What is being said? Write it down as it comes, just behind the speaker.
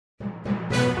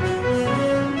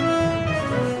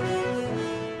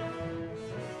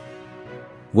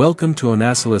Welcome to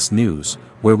Onasilus News,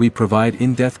 where we provide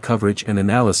in-depth coverage and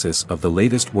analysis of the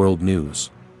latest world news.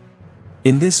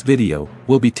 In this video,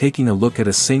 we'll be taking a look at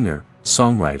a singer,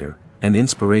 songwriter, and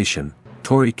inspiration,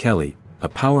 Tori Kelly, a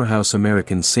powerhouse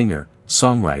American singer,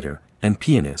 songwriter, and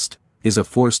pianist, is a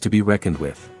force to be reckoned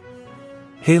with.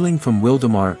 Hailing from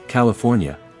Wildomar,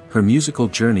 California, her musical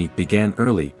journey began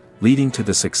early, leading to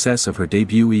the success of her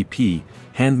debut EP,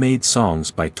 Handmade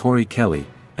Songs by Tori Kelly,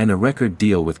 and a record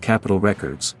deal with Capitol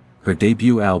Records. Her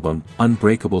debut album,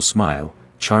 Unbreakable Smile,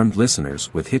 charmed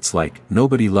listeners with hits like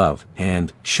Nobody Love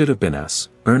and Should Have Been Us,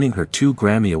 earning her 2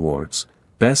 Grammy Awards,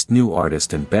 Best New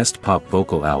Artist and Best Pop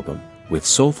Vocal Album, with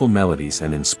soulful melodies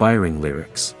and inspiring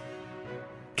lyrics.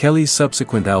 Kelly's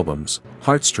subsequent albums,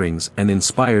 Heartstrings and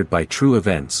Inspired by True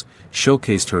Events,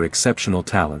 showcased her exceptional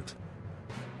talent.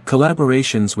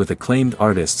 Collaborations with acclaimed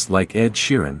artists like Ed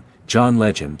Sheeran, John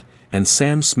Legend, and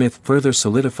Sam Smith further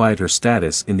solidified her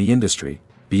status in the industry.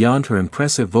 Beyond her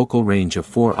impressive vocal range of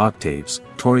 4 octaves,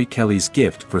 Tori Kelly's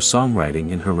gift for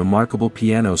songwriting and her remarkable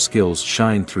piano skills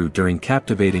shine through during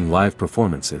captivating live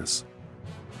performances.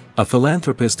 A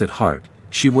philanthropist at heart,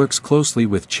 she works closely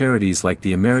with charities like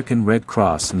the American Red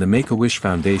Cross and the Make-A-Wish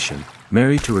Foundation.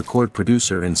 Married to record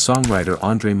producer and songwriter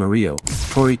Andre Murillo,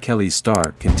 Tori Kelly's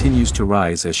star continues to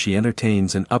rise as she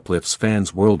entertains and uplifts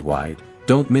fans worldwide.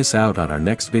 Don't miss out on our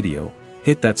next video.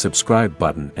 Hit that subscribe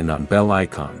button and on bell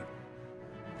icon.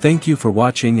 Thank you for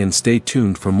watching and stay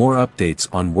tuned for more updates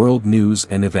on world news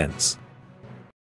and events.